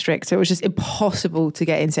fucking strict. So it was just impossible to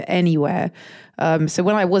get into anywhere. So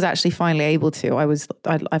when I was actually finally able to,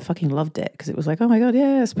 I fucking loved it, because it was like, oh my God,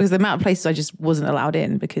 yes. Because the amount of places I just wasn't allowed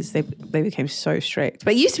in because they became so strict.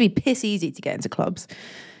 But it used to be piss easy to get into clubs.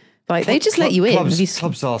 Like they just let you in.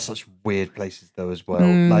 Clubs are such weird places though as well.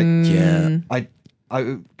 Like, yeah,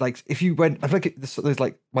 I like if you went. I feel like there's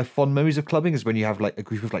like my fond memories of clubbing is when you have like a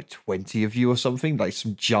group of like 20 of you or something, like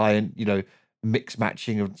some giant, you know, mix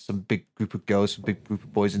matching of some big group of girls, some big group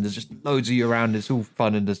of boys, and there's just loads of you around. It's all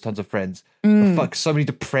fun and there's tons of friends. But fuck, so many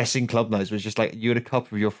depressing club nights where it's just like you and a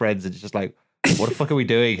couple of your friends, and it's just like, what the fuck are we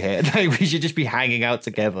doing here? Like, we should just be hanging out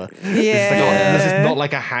together. Yeah, this is not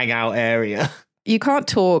like a hangout area. You can't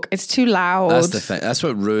talk. It's too loud. That's the thing. That's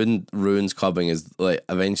what ruins clubbing is. Like,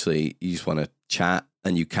 eventually, you just want to chat,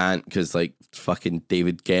 and you can't because, like, fucking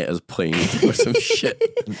David Guetta's playing or some shit.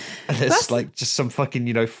 And there's like just some fucking,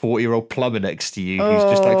 you know, 40-year-old plumber next to you who's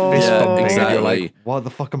just like fist bumping, and you're like, what the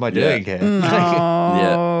fuck am I doing here?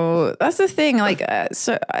 No. know. That's the thing. Like,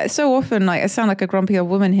 so often, like, I sound like a grumpy old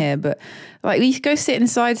woman here, but like, we go sit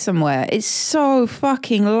inside somewhere. It's so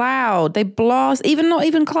fucking loud. They blast, not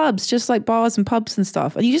even clubs, just like bars and pubs and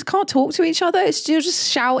stuff. And you just can't talk to each other. You're just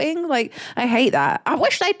shouting. Like, I hate that. I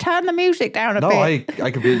wish they'd turn the music down a bit.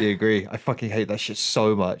 I completely agree. I fucking hate that shit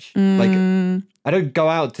so much. Like, I don't go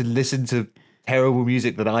out to listen to terrible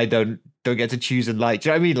music that I don't get to choose and like. Do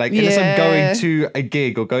you know what I mean? Like, unless I'm going to a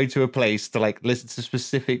gig or going to a place to like listen to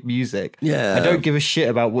specific music, I don't give a shit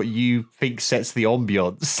about what you think sets the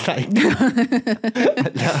ambiance. Like,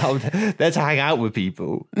 I'm there to hang out with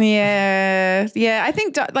people. Yeah. I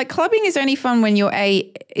think like clubbing is only fun when you're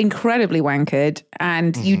incredibly wankered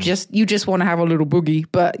and you just want to have a little boogie,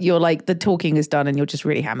 but you're like the talking is done and you're just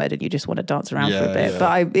really hammered and you just want to dance around for a bit.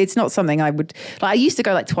 But it's not something I would like. I used to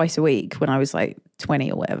go like twice a week when I was like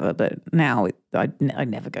 20 or whatever, but now I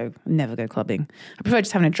never go clubbing. I prefer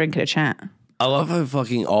just having a drink and a chat. I love how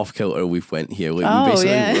fucking off kilter we've went here. Like, we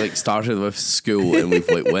basically like started with school and we've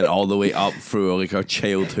like went all the way up through like our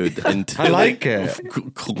childhood into I like it.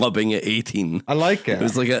 Clubbing at 18. I like it. It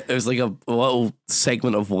was like a little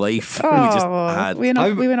segment of life we Oh, just had.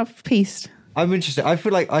 we went off piste. I'm interested. I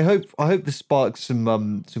feel like I hope this sparks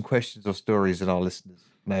some questions or stories in our listeners.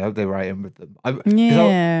 And I hope they write in with them. I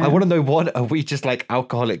want to know, what are we just like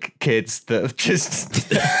alcoholic kids that have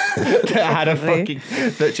just that had a fucking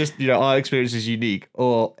that just, you know, our experience is unique,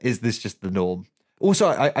 or is this just the norm? Also,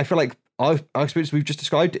 I feel like our experience we've just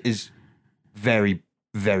described is very,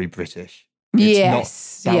 very British.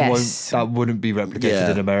 It's that wouldn't be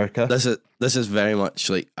replicated in America. This is very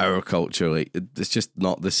much like our culture. Like, it's just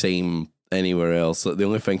not the same anywhere else. Like, the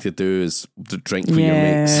only thing to do is to drink for your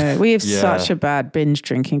mates. We have such a bad binge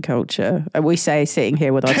drinking culture. We say sitting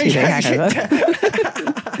here with our 2-day hangover.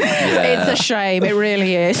 It's a shame. It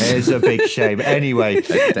really is. It's a big shame. Anyway,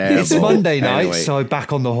 it's Monday night, so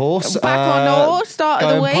back on the horse. Start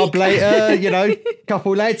of the week. Pub later, you know,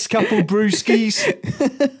 couple lads, couple brewskis.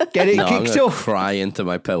 Get it kicked off. Cry into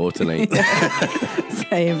my pillow tonight.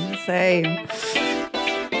 Same.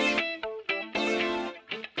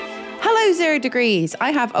 Hello, 0 degrees.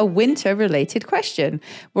 I have a winter-related question.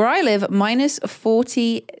 Where I live, minus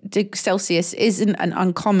 40 Celsius isn't an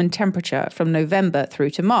uncommon temperature from November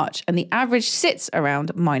through to March, and the average sits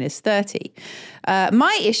around minus 30.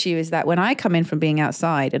 My issue is that when I come in from being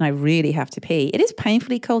outside and I really have to pee, it is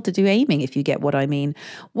painfully cold to do aiming, if you get what I mean.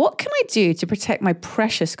 What can I do to protect my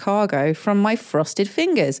precious cargo from my frosted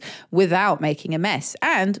fingers without making a mess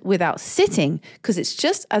and without sitting? Because it's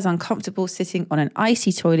just as uncomfortable sitting on an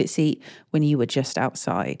icy toilet seat when you were just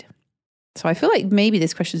outside. So I feel like maybe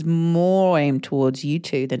this question is more aimed towards you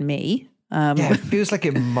two than me. It feels like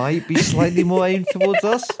it might be slightly more aimed towards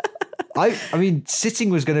us. I mean, sitting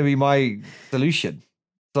was going to be my solution.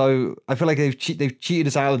 So I feel like they've cheated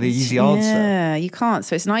us out of the easy answer. Yeah, you can't.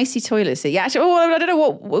 So it's an icy toilet seat. Yeah, actually, I don't know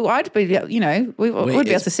what I'd be, you know, we wouldn't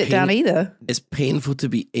be able to sit down either. It's painful to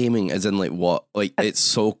be aiming, as in like what? Like, it's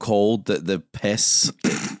so cold that the piss,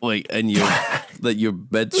 like, in your, that your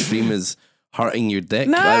midstream is hurting your dick.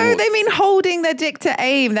 No, they mean holding their dick to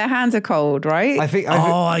aim. Their hands are cold, right? I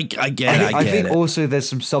get it. I think also there's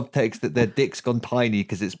some subtext that their dick's gone tiny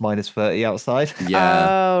because it's minus 30 outside. Yeah.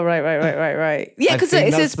 Oh, right. Yeah, because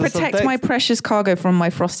it says protect my precious cargo from my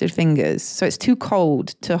frosted fingers. So it's too cold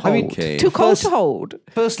to hold. I mean, too cold to hold.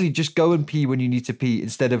 Firstly, just go and pee when you need to pee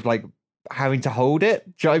instead of like having to hold it.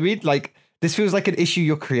 Do you know what I mean? Like, this feels like an issue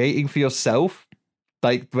you're creating for yourself.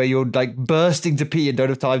 Like, where you're like bursting to pee and don't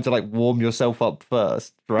have time to like warm yourself up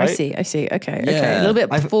first, right? I see. Okay. A little bit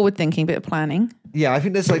forward thinking, bit of planning. Yeah, I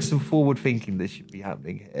think there's like some forward thinking that should be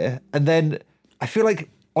happening here. And then I feel like,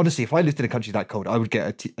 honestly, if I lived in a country that cold, I would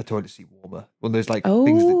get a toilet seat warmer. One of those like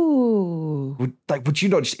things that would you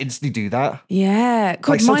not just instantly do that? Yeah.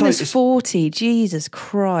 God, like, minus 40. Jesus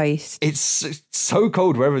Christ. It's so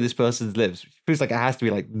cold wherever this person lives. It feels like it has to be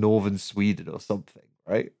like northern Sweden or something,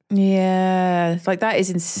 right? Yeah, like that is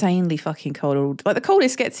insanely fucking cold. Like the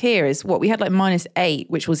coldest gets here is what we had, like minus 8,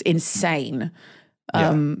 which was insane.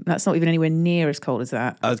 That's not even anywhere near as cold as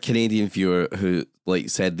that. I had a Canadian viewer who like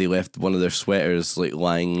said they left one of their sweaters like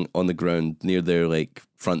lying on the ground near their like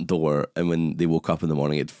front door, and when they woke up in the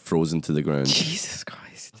morning, it frozen to the ground. Jesus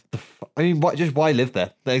Christ! I mean, why live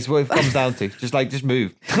there? That's what it comes down to. Just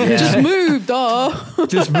move. Yeah. Just move, duh.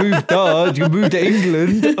 Just move, duh. You move to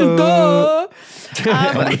England, duh.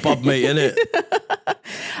 I'm the pub mate, innit?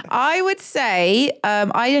 I would say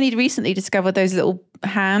I only recently discovered those little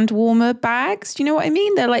hand warmer bags. Do you know what I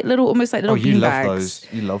mean? They're like little, almost like little bean bags. Those.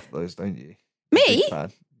 You love those, don't you? Me?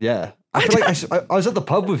 Yeah. I feel like I was at the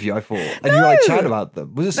pub with you, I thought, and you were like chatting about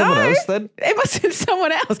them. Was it someone else then? It must have been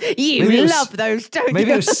someone else. You Maybe it was- love those, don't you?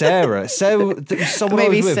 Maybe it was Sarah. Sarah, there was someone I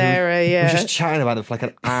Maybe was with Sarah, who yeah. was just chatting about them for like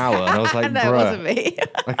an hour, and I was like, no, it bruh. wasn't me.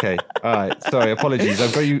 Okay, all right. Sorry, apologies.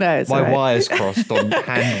 I've got you. No, it's my all right. wires crossed on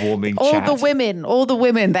hand warming all chat. the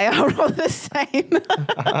women, they are all the same.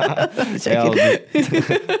 I'm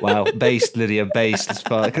joking. Wow, based, Lydia, based as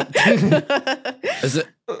fuck. Is it?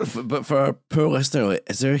 But for our poor listener, like,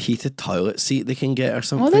 is there a heated toilet seat they can get or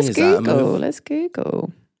something? Well, let's Is that a Google. move? Let's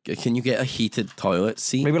Google. Can you get a heated toilet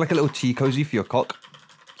seat? Maybe like a little tea cozy for your cock.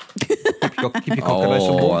 Keep your cock nice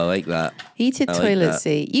and Oh, warm. I like that. Heated I like toilet that.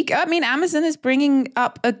 seat. I mean, Amazon is bringing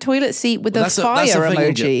up a toilet seat with Well, a fire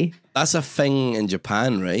emoji. That's a thing in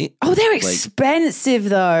Japan, right? Oh, they're Like- expensive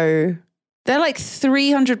though. They're like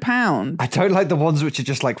 £300. I don't like the ones which are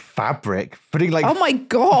just like fabric. Putting like Oh my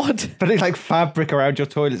god. putting like fabric around your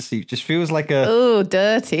toilet seat just feels like a Oh,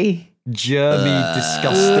 dirty. germy,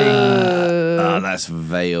 disgusting. Ah, that's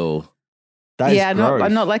vile. That is Yeah, gross.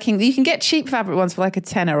 I'm not liking. You can get cheap fabric ones for like a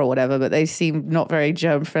tenner or whatever, but they seem not very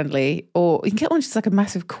germ friendly. Or you can get one just like a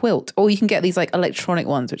massive quilt, or you can get these like electronic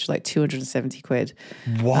ones, which are like 270 quid.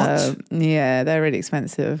 What? Yeah, they're really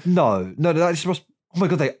expensive. No, that's must. Oh my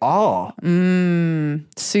god, they are.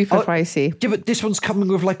 Super Oh, pricey. Yeah, but this one's coming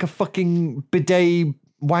with like a fucking bidet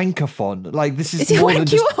wankathon. Like this is Does it more than wank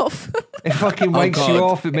just. you off? It fucking wanks you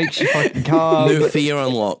God. off. It makes you fucking calm. New fear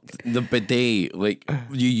unlocked. The bidet, like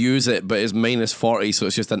you use it, but it's -40, so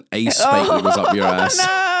it's just an ice spike that goes up your ass. No.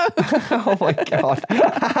 Oh my god.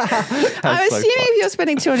 I'm assuming if you're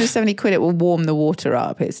spending 270 quid, it will warm the water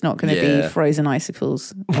up. It's not going to Yeah. be frozen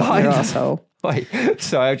icicles up Why? your asshole. Wait,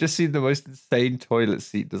 so I've just seen the most insane toilet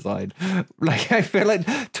seat design. Like I feel like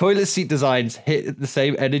toilet seat designs hit the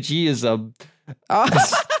same energy as Oh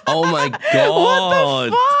my god! What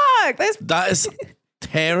the fuck? That's That is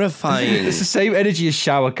terrifying. it's the same energy as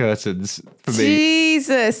shower curtains for me.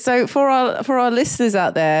 Jesus. So for our listeners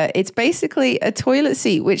out there, it's basically a toilet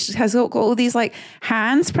seat which has got all these like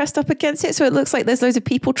hands pressed up against it, so it looks like there's loads of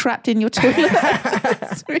people trapped in your toilet.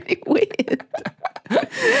 It's really weird.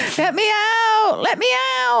 Let me out! Let me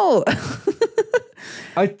out!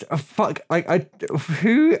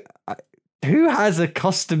 Who has a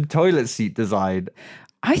custom toilet seat design?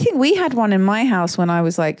 I think we had one in my house when I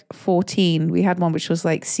was like 14. We had one which was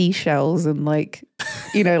like seashells and like,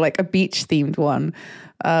 like a beach themed one.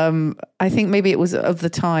 I think maybe it was of the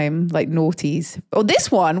time, like noughties. Or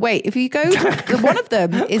this one, wait, if you go, one of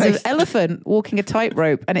them is an elephant walking a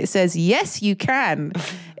tightrope and it says, "Yes, you can."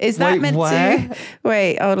 Is that Wait, meant where? to,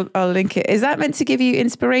 wait, I'll link it. Is that meant to give you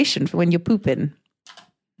inspiration for when you're pooping?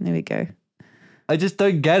 There we go. I just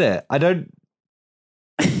don't get it. I don't.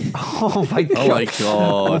 Oh my god! Oh my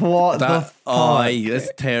god! What the fuck? That's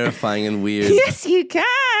terrifying and weird. Yes, you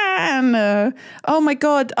can. Oh my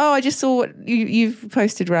god! Oh, I just saw what you've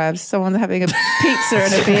posted, Ravs. Someone having a pizza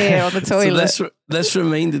and a beer on the So toilet. this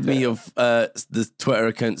reminded me of the Twitter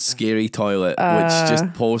account Scary Toilet, which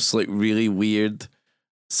just posts like really weird,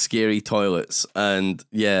 scary toilets. And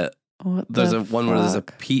yeah, What there's the a one where there's a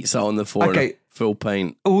fuck? pizza on the floor, Okay. full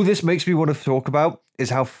pint. All this makes me want to talk about is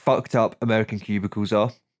how fucked up American cubicles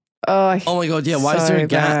are. Oh my god! Yeah, why is there a so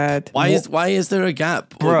gap? bad. Why is there a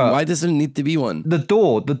gap? Bruh. Why does there need to be one? The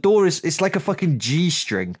door is it's like a fucking G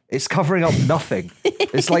string. It's covering up nothing.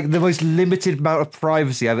 It's like the most limited amount of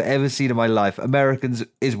privacy I've ever seen in my life. Americans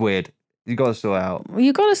is weird. You got to sort it out. Well,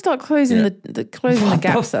 you got to start closing Yeah. the closing the What the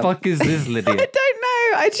gaps up. fuck is this, Lydia? I don't know.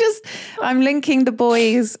 I'm linking the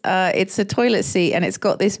boys. It's a toilet seat and it's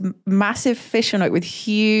got this massive fish on it with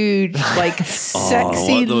huge, like,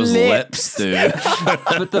 sexy what those lips do.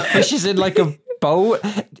 But the fish is in like a bowl.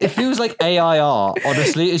 It feels like AI art,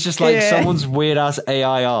 honestly. It's just like Yeah. someone's weird ass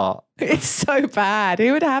AI art. It's so bad.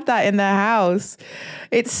 Who would have that in their house?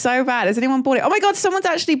 It's so bad. Has anyone bought it? Oh my God, someone's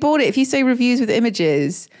actually bought it. If you say reviews with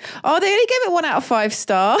images. Oh, they only gave it 1 out of 5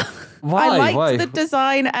 star. Why? I liked Why? the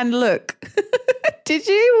design and look. Did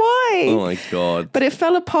you? Why? Oh my god! But it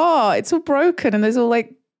fell apart. It's all broken and there's all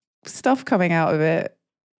like stuff coming out of it.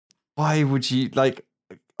 Why would you like?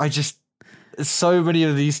 So many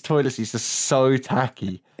of these toilet seats are so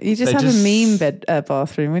tacky. You just They're have just- a meme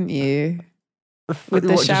bathroom, wouldn't you? With the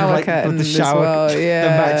What, just shower like, curtain with the as shower, well, yeah. the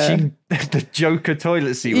matching, the Joker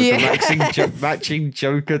toilet seat with Yeah. the matching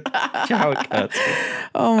Joker shower curtain.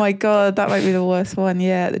 Oh my God, that might be the worst one.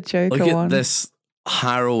 Yeah, the Joker Look at one. this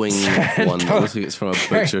harrowing one. That looks like it's from a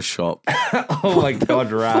butcher shop. Oh my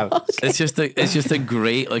god, Ram! It's just a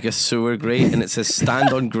grate, like a sewer grate, and it says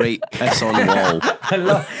 "Stand on grate, piss on wall." I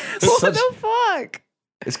love. What the fuck?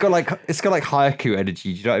 It's got like haiku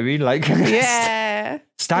energy. Do you know what I mean? Like Yeah.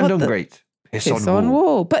 stand What on the- grate, Piss Piss on on wall.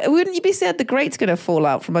 wall. But wouldn't you be scared the grate's going to fall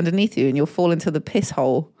out from underneath you and you'll fall into the piss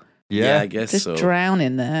hole? Yeah, I Yeah. guess Just so. drown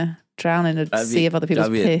in there. Drown in a That'd sea be- of other people's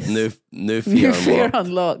that'd be it. piss. No fear New fear unlocked.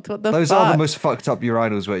 unlocked. What the Those fuck? are the most fucked up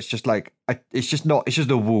urinals where it's just like it's just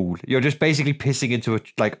a wall. You're just basically pissing into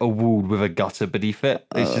a wall with a gutter beneath it.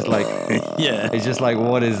 It's just like Yeah. it's just like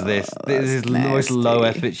what is this? This is the most nasty. low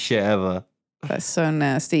effort shit ever. That's so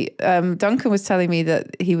nasty. Duncan was telling me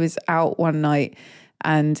that he was out one night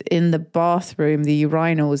and in the bathroom, the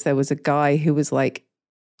urinals, there was a guy who was like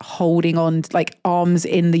holding on, like arms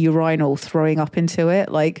in the urinal, throwing up into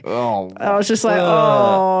it. Like, Oh, I was just like,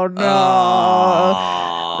 oh no.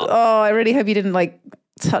 Oh, I really hope you didn't like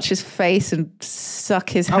touch his face and suck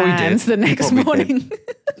his Oh, he did. hands the He next probably morning.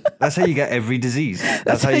 that's how you get every disease.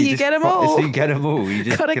 That's how you get 'em all. That's how you get them all. You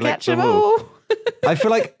just Gotta collect catch them them all. I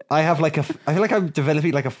feel like I feel like I'm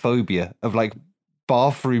developing like a phobia of like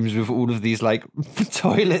bathrooms with all of these like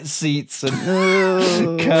toilet seats and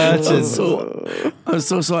curtains. I'm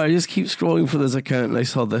so sorry. I just keep scrolling for this account and I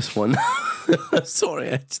saw this one.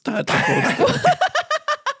 Sorry, I just had to post it.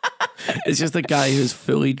 It's just a guy who's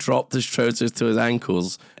fully dropped his trousers to his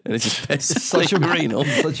ankles and it's just pissed Such like a urinal.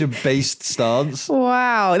 such a based stance.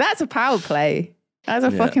 Wow, that's a power play. That's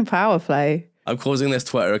a Yeah. fucking power play. I'm closing this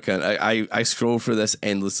Twitter account. I scroll through this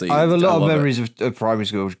endlessly. I have a lot of love it. memories of primary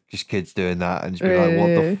school, just kids doing that and just being like, "What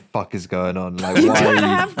the Really? fuck is going on? Like, You why? don't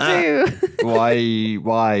have to.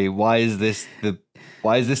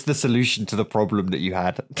 Why is this the solution to the problem that you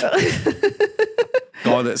had?"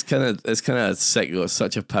 God, it's kind of sick. It's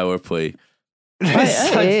such a power play. It's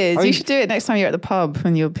It like- is. I You mean- should do it next time you're at the pub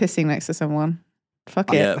when you're pissing next to someone.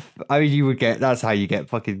 Fuck it. Yeah. I mean, you would get. That's how you get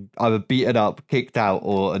fucking either beaten up, kicked out,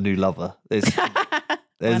 or a new lover. Why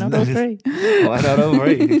Why not all three? Why not all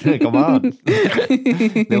three? Come on,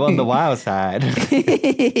 they're on the wild side.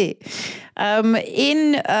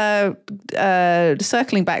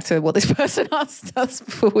 Circling back to what this person asked us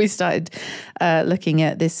before we started looking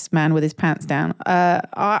at this man with his pants down,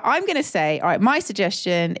 I'm going to say, all right, my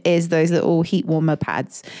suggestion is those little heat warmer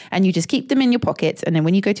pads, and you just keep them in your pockets, and then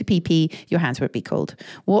when you go to pee, your hands won't be cold.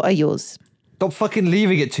 What are yours? Stop fucking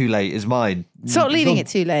leaving it too late. Is mine. Stop leaving it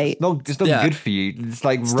too late. It's not Yeah. good for you. It's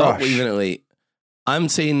like Stop rush. leaving it late. I'm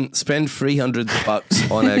saying spend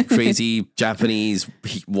 $300 on a crazy Japanese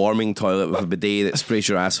heat warming toilet with a bidet that sprays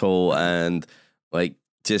your asshole and like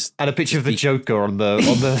just And a picture of the Joker on the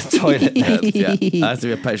toilet. yeah. There has to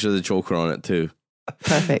be a picture of the Joker on it too.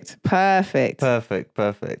 Perfect. Perfect.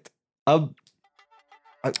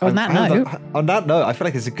 On that note, I feel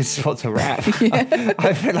like it's a good spot to wrap.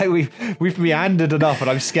 I feel like we've meandered enough,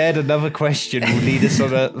 and I'm scared another question will lead us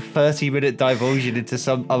on a 30-minute divulsion into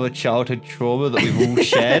some other childhood trauma that we've all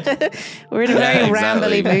shared. we're in a very Yeah,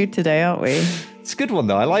 exactly. rambly mood today, aren't we? It's a good one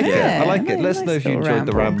though. I like it. Yeah, I like it. very Let us nice know if you little enjoyed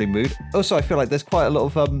the ramble. rambling mood. Also, I feel like there's quite a lot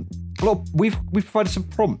of we've provided some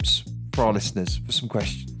prompts for our listeners for some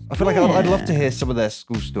questions. I feel like I'd love to hear some of their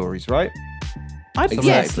school stories, right?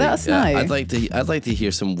 Yes, let us know. I'd like to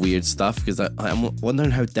hear some weird stuff because I'm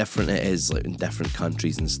wondering how different it is like in different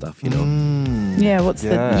countries and stuff. You know, Yeah, what's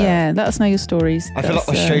Yeah. let us know your stories. I feel like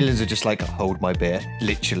That's, Australians are just like hold my beer,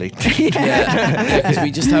 literally. yeah, because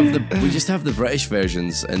we just have the British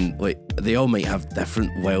versions and like they all might have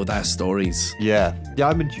different wild ass stories. yeah,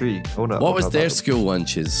 I'm intrigued. What was their school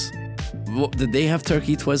lunches? What, did they have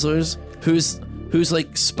turkey Twizzlers? Who's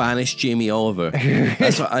like Spanish Jamie Oliver?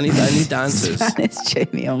 That's what I need answers. It's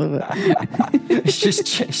Jamie Oliver. It's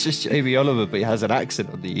just Jamie Oliver, but he has an accent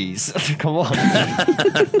on the E's. Come on,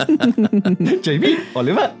 Jamie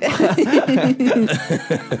Oliver.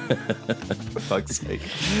 For fuck's sake.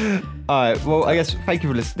 All right. Well, I guess thank you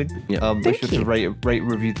for listening. Yeah. Make sure to rate,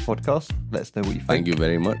 review the podcast. Let us know what you think. Thank you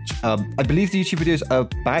very much. I believe the YouTube videos are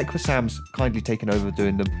back. Sam's kindly taken over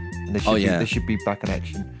doing them, and they should be back in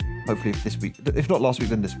action. Hopefully this week. If not last week,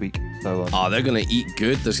 then this week. So Oh, they're gonna eat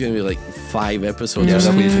good. There's gonna be like 5 episodes. yeah, or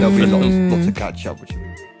something. there'll be lots to catch up, which will be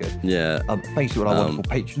good. Yeah. Thanks to all our wonderful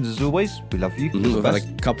patrons as always. We love you. You're the We've had best.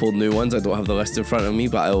 a couple new ones. I don't have the list in front of me,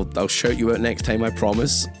 but I'll shout you out next time. I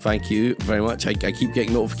promise. Thank you very much. I keep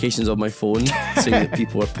getting notifications on my phone saying that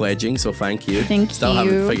people are pledging, so thank you. Thank Still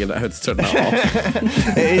you. haven't figured out how to turn that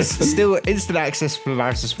off. It is still instant access for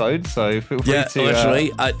Maris's phone, so feel free Yeah, to.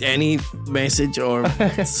 literally any message or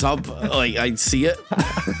sub, like I see it.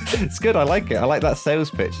 It's good. I like it. I like that sales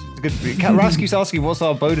pitch. It's good. Ras keeps asking what's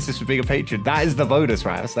our bonuses for being a patron. That is the bonus,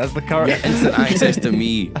 Ras. That's the current. Yeah, instant access to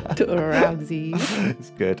me. Ramsey.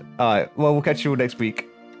 It's good. All right. Well, we'll catch you all next week.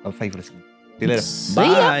 Thank you for listening. See you later. See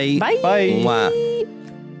ya. Bye. Bye. Mwah.